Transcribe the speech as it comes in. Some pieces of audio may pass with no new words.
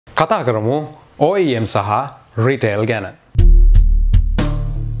කතා කරමු OEM සහ retail ගැන.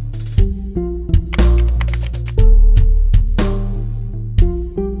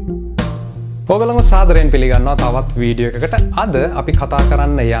 ඔයගොල්ලෝ සාදරයෙන් පිළිගන්නවා තවත් වීඩියෝ එකකට. අද අපි කතා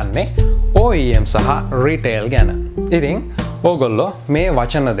කරන්න යන්නේ OEM සහ retail ගැන. ඉතින් ඔයගොල්ලෝ මේ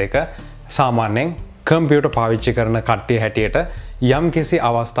වචන දෙක සාමාන්‍යයෙන් කම්පියුටර් පාවිච්චි කරන කට්ටිය හැටියට යම්කිසි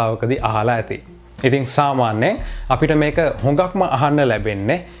අවස්ථාවකදී අහලා ඇති. ඉතින් සාමාන්‍යයෙන් අපිට මේක හුඟක්ම අහන්න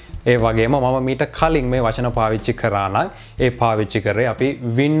ලැබෙන්නේ ඒ වගේම මම මීට කලින් මේ වචන පාවිච්චි කරා නම් ඒ පාවිච්චි කරේ අපි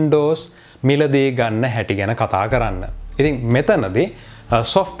Windows මිලදී ගන්න හැටි ගැන කතා කරන්න. ඉතින් මෙතනදී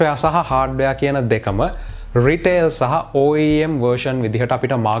software සහ hardware කියන දෙකම retail සහ OEM version විදිහට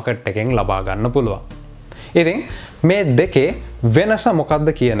අපිට market එකෙන් ලබා ගන්න පුළුවන්. ඉතින් මේ දෙකේ වෙනස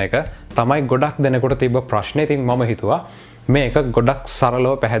මොකක්ද කියන එක තමයි ගොඩක් දෙනෙකුට තිබ්බ ප්‍රශ්නේ. ඉතින් මම හිතුවා මේක ගොඩක්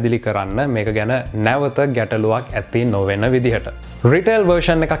සරලව පැහැදිලි කරන්න මේක ගැන නැවත ගැටලුවක් ඇති නොවන විදිහට. retail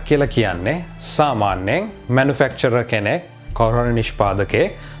version එකක් කියලා කියන්නේ සාමාන්‍යයෙන් manufacturer කෙනෙක් කවුරුහරි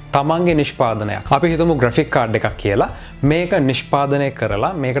නිෂ්පාදකයෙක් තමන්ගේ නිෂ්පාදනයක් අපි හිතමු graphic card එකක් කියලා මේක නිෂ්පාදනය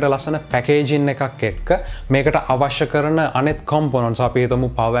කරලා මේකට ලස්සන packaging එකක් එක්ක මේකට අවශ්‍ය කරන අනෙත් components අපි හිතමු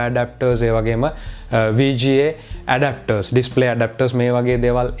power adapters ඒ වගේම VGA adapters display adapters මේ වගේ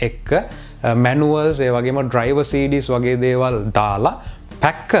දේවල් එක්ක manuals ඒ වගේම driver CDs වගේ දේවල් දාලා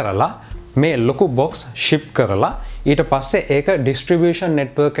pack කරලා මේ ලොකු box ship කරලා ඊට පස්සේ ඒක distribution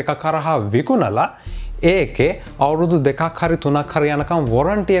network එක කරහා විකුණලා ඒකේ අවුරුදු 2ක් හරි 3ක් හරි යනකම්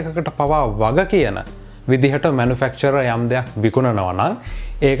warranty එකකට පවා වග කියන විදිහට manufacturer යම් දෙයක් විකුණනවා නම්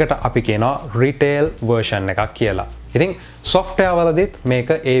ඒකට අපි කියනවා retail version එකක් කියලා. ඉතින් software වලදීත් මේක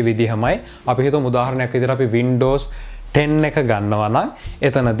ඒ විදිහමයි. අපි හිතමු උදාහරණයක් විදිහට අපි Windows 10 එක ගන්නවා නම්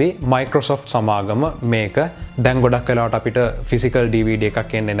එතනදී Microsoft සමාගම මේක දැන් ගොඩක් වෙලාවට අපිට physical DVD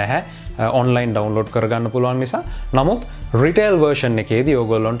එකක් එන්නේ නැහැ. online download කරගන්න පුළුවන් නිසා. නමුත් retail version එකේදී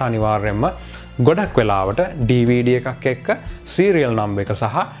ඔයගොල්ලන්ට අනිවාර්යයෙන්ම ගොඩක් වෙලාවට DVD එකක් එක්ක serial number එක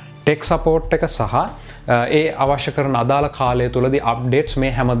සහ tech support එක සහ ඒ අවශ්‍ය කරන අදාළ කාලය තුලදී updates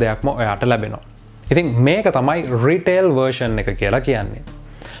මේ හැම දෙයක්ම ඔයාට ලැබෙනවා. ඉතින් මේක තමයි retail version එක කියලා කියන්නේ.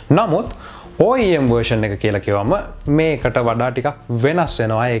 නමුත් OEM version එක කියලා කියවම මේකට වඩා ටිකක් වෙනස්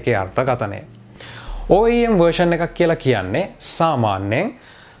වෙනවා ඒකේ අර්ථකථනය. OEM version එකක් කියලා කියන්නේ සාමාන්‍යයෙන්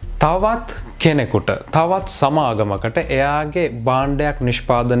තවත් කෙනෙකුට තවත් සමාගමකට එයාගේ භාණ්ඩයක්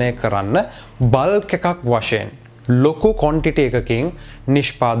නිෂ්පාදනය කරන්න බල්ක් එකක් වශයෙන් ලොකු quantity එකකින්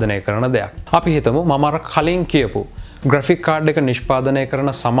නිෂ්පාදනය කරන දෙයක්. අපි හිතමු මම අර කලින් කියපු graphic card එක නිෂ්පාදනය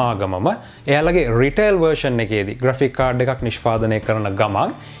කරන සමාගමම එයාලගේ retail version එකේදී graphic card එකක් නිෂ්පාදනය කරන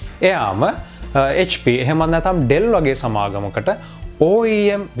ගමන් එයාම HP එහෙම නැත්නම් Dell වගේ සමාගමකට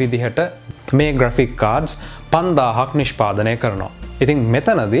OEM විදිහට මේ graphic cards 5000ක් නිෂ්පාදනය කරනවා. ඉතින්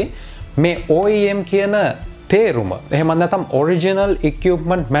මෙතනදී මේ OEM කියන තේරුම එහෙම නැත්නම් original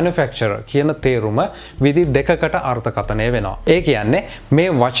equipment manufacturer කියන තේරුම විදි දෙකකට අර්ථකථනය වෙනවා. ඒ කියන්නේ මේ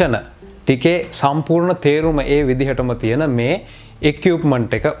වචන ටිකේ සම්පූර්ණ තේරුම ඒ විදිහටම තියෙන මේ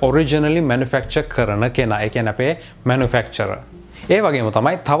equipment එක originally manufacture කරන කෙනා. ඒ කියන්නේ අපේ manufacturer. ඒ වගේම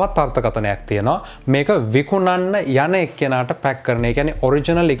තමයි තවත් අර්ථකථනයක් තියෙනවා මේක විකුණන්න යන එක්කෙනාට පැක් කරන. ඒ කියන්නේ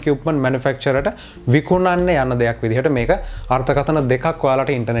original equipment manufacturerට විකුණන්න යන දෙයක් විදිහට මේක අර්ථකථන දෙකක්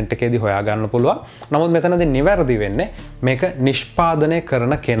ඔයාලට ඉන්ටර්නෙට් එකේදී හොයා ගන්න පුළුවන්. නමුත් මෙතනදී නිවැරදි වෙන්නේ මේක නිෂ්පාදනය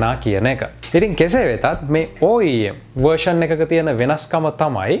කරන කෙනා කියන එක. ඉතින් කෙසේ වෙතත් මේ OEM version එකක තියෙන වෙනස්කම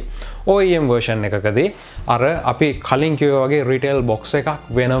තමයි OEM version එකකදී අර අපි කලින් කිව්වා වගේ retail box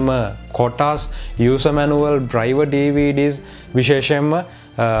එකක් වෙනම කොටස් user manual driver DVDs විශේෂයෙන්ම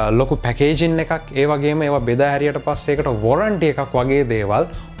ලොකු පැකේජින් එකක් ඒ වගේම ඒවා බෙදා හැරියට පස්සේ ඒකට warranty එකක් වගේ දේවල්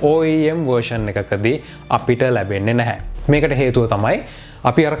OEM version එකකදී අපිට ලැබෙන්නේ නැහැ. මේකට හේතුව තමයි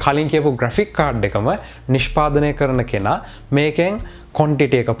අපි අර කලින් කියපු graphic card එකම නිෂ්පාදනය කරන කෙනා මේකෙන්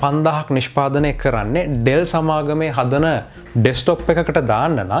quantity එක 5000ක් නිෂ්පාදනය කරන්නේ Dell සමාගමේ හදන desktop එකකට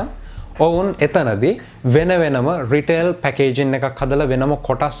දාන්න නම් ඔවුන් එතනදී වෙන වෙනම retail packaging එකක් හදලා වෙනම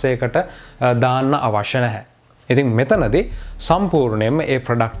කොටස් එකකට දාන්න අවශ්‍ය නැහැ. ඉතින් මෙතනදී සම්පූර්ණයෙන්ම ඒ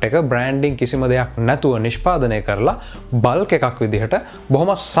ප්‍රොඩක්ට් එක බ්‍රෑන්ඩින් කිසිම දෙයක් නැතුව නිෂ්පාදනය කරලා බල්ක් එකක් විදිහට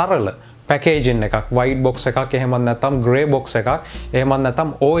බොහොම සරල packaging එකක් white box එකක් එහෙම නැත්නම් grey box එකක් එහෙම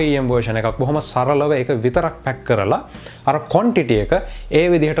නැත්නම් OEM version එකක් බොහොම සරලව ඒක විතරක් pack කරලා අර quantity එක ඒ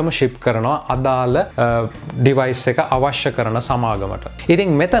විදිහටම ship කරනවා අදාළ device එක අවශ්‍ය කරන සමාගමට.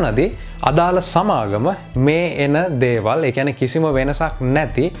 ඉතින් මෙතනදී අදාළ සමාගම මේ එන දේවල් ඒ කියන්නේ කිසිම වෙනසක්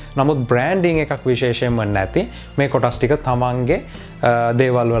නැති නමුත් branding එකක් විශේෂයෙන්ම නැති මේ කොටස් ටික තමන්ගේ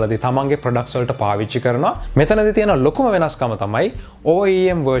දේවල් වලදී තමන්ගේ products වලට පාවිච්චි කරනවා. මෙතනදී තියෙන ලොකුම වෙනස්කම තමයි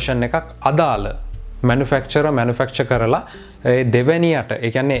OEM version එකක් අදාළ manufacturer කරලා දෙවැනියට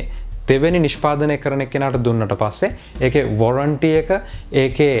ඒ කියන්නේ දෙවෙනි නිෂ්පාදනය කරන කෙනාට දුන්නට පස්සේ ඒකේ warranty එක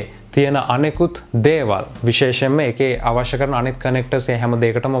ඒකේ තියෙන අනෙකුත් දේවල් විශේෂයෙන්ම ඒකේ අවශ්‍ය කරන අනිත් කනෙක්ටර්ස් ඒ හැම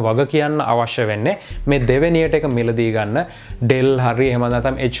දෙයකටම වග කියන්න අවශ්‍ය වෙන්නේ මේ දෙවෙනියට එක මිලදී ගන්න Dell හරි එහෙම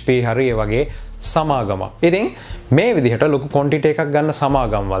නැත්නම් HP හරි ඒ වගේ සමාගමක්. ඉතින් මේ විදිහට ලොකු quantity එකක් ගන්න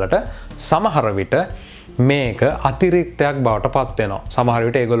සමාගම් වලට සමහර විට මේක අතිරික්තයක් බවට පත් වෙනවා. සමහර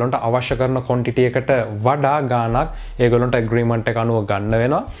විට ඒගොල්ලන්ට අවශ්‍ය කරන quantity එකට වඩා ගාණක් ඒගොල්ලන්ට agreement එක අනුව ගන්න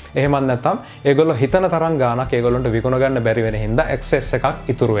වෙනවා. එහෙමත් නැත්නම් ඒගොල්ලෝ හිතන තරම් ගාණක් ඒගොල්ලන්ට විකුණ ගන්න බැරි වෙන හින්දා excess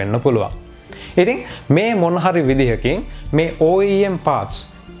එකක් ඉතුරු වෙන්න පුළුවන්. ඉතින් මේ මොන හරි විදිහකින් මේ OEM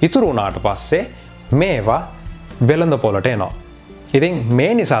parts ඉතුරු වුණාට පස්සේ මේවා වෙළඳ පොළට එනවා. ඉතින්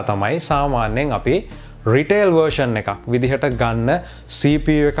මේ නිසා තමයි සාමාන්‍යයෙන් අපි retail version එකක් විදිහට ගන්න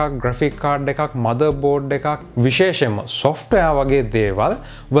CPU එකක්, graphic card එකක්, motherboard එකක්, විශේෂයෙන්ම software වගේ දේවල්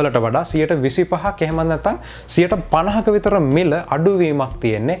වලට වඩා 25%ක් එහෙම නැත්නම් 50%ක විතර මිල අඩුවීමක්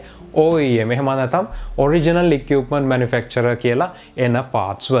තියෙන්නේ OEM එහෙම නැත්නම් original equipment manufacturer කියලා එන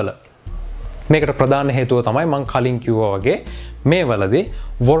parts වල. මේකට ප්‍රධාන හේතුව තමයි මම කලින් කිව්වා වගේ මේ වලදී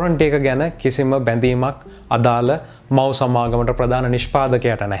warranty එක ගැන කිසිම බැඳීමක් අදාළ මව් සමාගමට ප්‍රධාන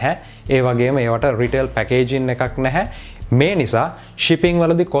නිෂ්පාදකයාට නැහැ. ඒ වගේම ඒවට retail packaging එකක් නැහැ. මේ නිසා shipping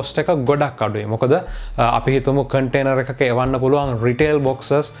වලදී cost එක ගොඩක් අඩුයි. මොකද අපි හිතමු container එකක එවන්න පුළුවන් retail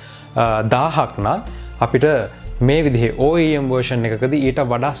boxes 1000ක් නම් අපිට මේ විදිහේ OEM version එකකදී ඊට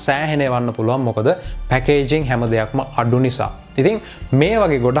වඩා සෑහෙන එවන්න පුළුවන්. මොකද packaging හැම දෙයක්ම අඩු නිසා. ඉතින් මේ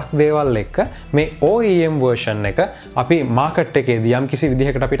වගේ ගොඩක් දේවල් එක්ක මේ OEM version එක අපි market එකේදී යම් කිසි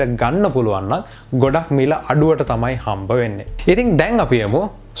විදිහකට අපිට ගන්න පුළුවන් නම් ගොඩක් මිල අඩුවට තමයි හම්බ වෙන්නේ. ඉතින් දැන් අපි යමු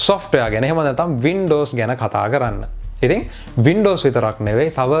software ගැන එහෙම නැත්නම් Windows ගැන කතා කරන්න. ඉතින් Windows විතරක්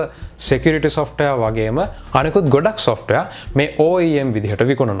නෙවෙයි තව security software වගේම අනිකුත් ගොඩක් software මේ OEM විදිහට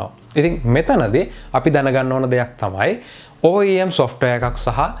විකුණනවා. ඉතින් මෙතනදී අපි දැනගන්න ඕන දෙයක් තමයි OEM software එකක්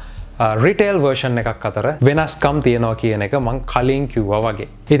සහ retail version එකක් අතර වෙනස්කම් තියෙනවා කියන එක මම කලින් කිව්වා වගේ.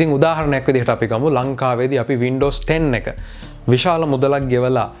 ඉතින් උදාහරණයක් විදිහට අපි ගමු ලංකාවේදී අපි Windows 10 එක විශාල මුදලක්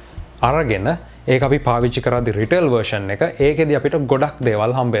ගෙවලා අරගෙන ඒක අපි පාවිච්චි කරද්දී retail version එක ඒකෙදී අපිට ගොඩක්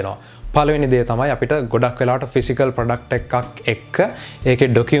දේවල් හම්බ වෙනවා. පළවෙනි දේ තමයි අපිට ගොඩක් වෙලාවට physical product එකක් එක්ක ඒකේ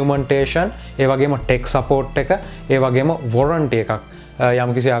documentation ඒ වගේම tech support එක ඒ වගේම warranty එකක්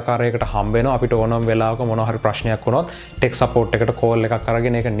යම්කිසි ආකාරයකට හම්බ වෙනවා. අපිට ඕනම වෙලාවක මොනවා හරි ප්‍රශ්නයක් වුණොත් tech support එකට call එකක්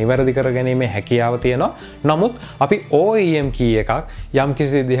අරගෙන ඒක නිවැරදි කරගැනීමේ හැකියාව තියෙනවා. නමුත් අපි OEM key එකක්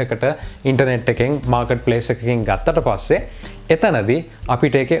යම්කිසි විදිහකට internet එකෙන් marketplace එකකින් ගත්තට පස්සේ එතනදී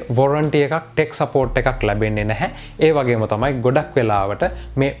අපිට ඒකේ warranty එකක් tech support එකක් ලැබෙන්නේ නැහැ. ඒ වගේම තමයි ගොඩක් වෙලාවට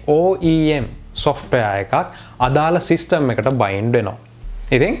මේ OEM software එකක් අදාළ system එකට bind වෙනවා.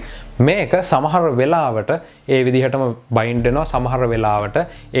 ඉතින් මේක සමහර වෙලාවට ඒ විදිහටම bind වෙනවා. සමහර වෙලාවට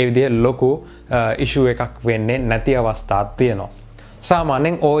ඒ විදිහේ ලොකු issue එකක් වෙන්නේ නැති අවස්ථාවක් තියෙනවා.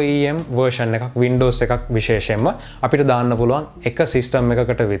 සාමාන්‍යයෙන් OEM version එකක් Windows එකක් විශේෂයෙන්ම අපිට දාන්න පුළුවන් එක system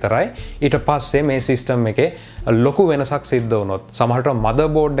එකකට විතරයි. ඊට පස්සේ මේ system එකේ ලොකු වෙනසක් සිද්ධ වුණොත් සමහරට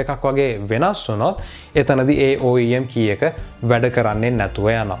motherboard එකක් වගේ වෙනස් වුණොත් එතනදී ඒ OEM key එක වැඩ කරන්නේ නැතුව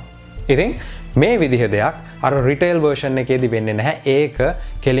යනවා. ඉතින් මේ විදිහ දෙයක් අර retail version එකේදී වෙන්නේ නැහැ. ඒක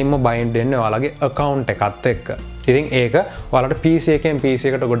කෙලින්ම bind වෙන්නේ ඔයාලගේ account එකත් එක්ක. ඉතින් ඒක ඔයාලට PC එකෙන් PC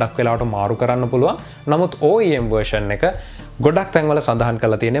එකට ගොඩක් වෙලාවට මාරු කරන්න පුළුවන්. නමුත් OEM version එක ගොඩක් තැන්වල සඳහන්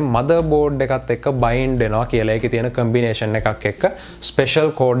කරලා තියෙන්නේ motherboard එකත් එක්ක bind වෙනවා කියලා. ඒකේ තියෙන combination එකක් එක්ක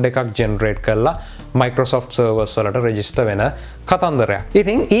special code එකක් generate කරලා Microsoft servers වලට register වෙන කතන්දරයක්.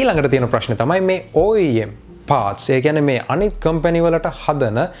 ඉතින් ඊළඟට තියෙන ප්‍රශ්නේ තමයි මේ OEM parts ඒ කියන්නේ මේ අනිත් company වලට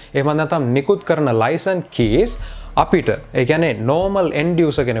හදන එහෙම නැත්නම් නිකුත් කරන license keys අපිට ඒ කියන්නේ normal end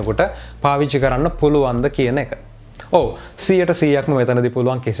user කෙනෙකුට පාවිච්චි කරන්න පුළුවන්ද කියන එක. ඔව් 100%ක්ම මෙතනදී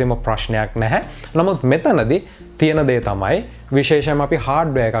පුළුවන් කිසිම ප්‍රශ්නයක් නැහැ. නමුත් මෙතනදී තියෙන දේ තමයි විශේෂයෙන්ම අපි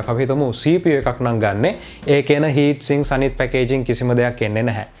hardware එකක් අපි හිතමු CPU එකක් නම් ගන්නෙ ඒකේ එන heat sinks අනිත් packaging කිසිම දෙයක් එන්නේ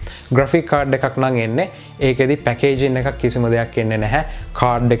නැහැ. graphic card එකක් නම් එන්නේ ඒකෙදි packaging එකක් කිසිම දෙයක් එන්නේ නැහැ.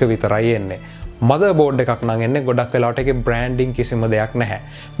 card එක විතරයි එන්නේ. motherboard එකක් නම් එන්නේ ගොඩක් වෙලාවට ඒකේ branding කිසිම දෙයක් නැහැ.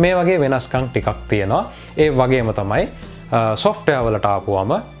 මේ වගේ වෙනස්කම් ටිකක් තියෙනවා. ඒ වගේම තමයි software වලට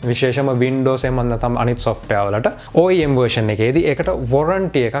ආපුවම විශේෂම Windows එහෙම නැත්නම් අනිත් software වලට OEM version එකේදී ඒකට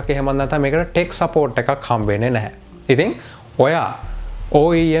warranty එකක් එහෙම නැත්නම් මේකට tech support එකක් හම්බ වෙන්නේ නැහැ. ඉතින් ඔයා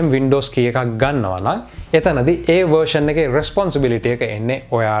OEM Windows key එකක් ගන්නවා නම් එතනදී ඒ version එකේ responsibility එක එන්නේ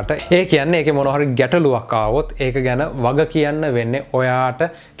ඔයාට. ඒ කියන්නේ ඒකේ මොනවා හරි ගැටලුවක් ආවොත් ඒක ගැන වග කියන්න වෙන්නේ ඔයාට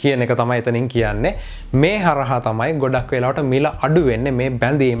කියන එක තමයි එතනින් කියන්නේ. මේ හරහා තමයි ගොඩක් වෙලාවට මිල අඩු වෙන්නේ මේ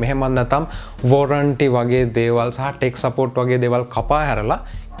බැඳීම. එහෙම නැත්නම් warranty වගේ දේවල් සහ tech support වගේ දේවල් කපා හැරලා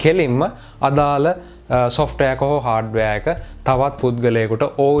කෙලින්ම අදාළ software එක හෝ hardware එක තවත් පුද්ගලයෙකුට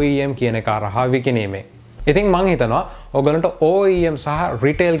OEM කියන එක හරහා විකිණීමේ. ඉතින් මං හිතනවා ඔයගලන්ට OEM සහ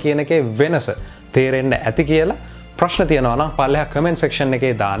retail කියන එකේ වෙනස තේරෙන්න ඇති කියලා. ප්‍රශ්න තියෙනවා නම් පල්ලෙහා comment section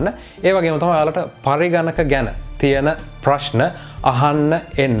එකේ දාන්න. ඒ වගේම තමයි ඔයාලට පරිගණක ගැන තියෙන ප්‍රශ්න අහන්න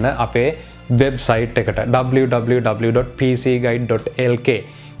එන්න අපේ වෙබ්සයිට් එකට www.pcguide.lk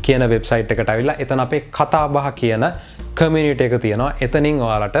කියන වෙබ්සයිට් එකට අවිල්ලා එතන අපේ කතා බහ කියන community එක තියෙනවා. එතනින්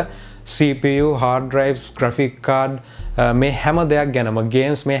ඔයාලට CPU, hard drives, graphic card මේ හැම දෙයක් ගැනම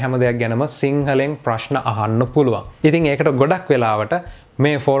games මේ හැම දෙයක් ගැනම සිංහලෙන් ප්‍රශ්න අහන්න පුළුවන්. ඉතින් ඒකට ගොඩක් වෙලාවට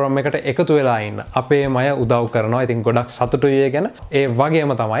මේ ෆෝරම් එකට එකතු වෙලා ඉන්න අපේ මය උදව් කරනවා. ඉතින් ගොඩක් සතුටුයි ඒ ගැන. ඒ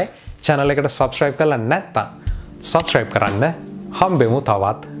වගේම තමයි channel එකට subscribe කරලා නැත්නම් subscribe කරන්න. හම්බෙමු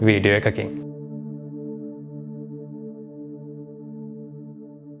තවත් වීඩියෝ එකකින්.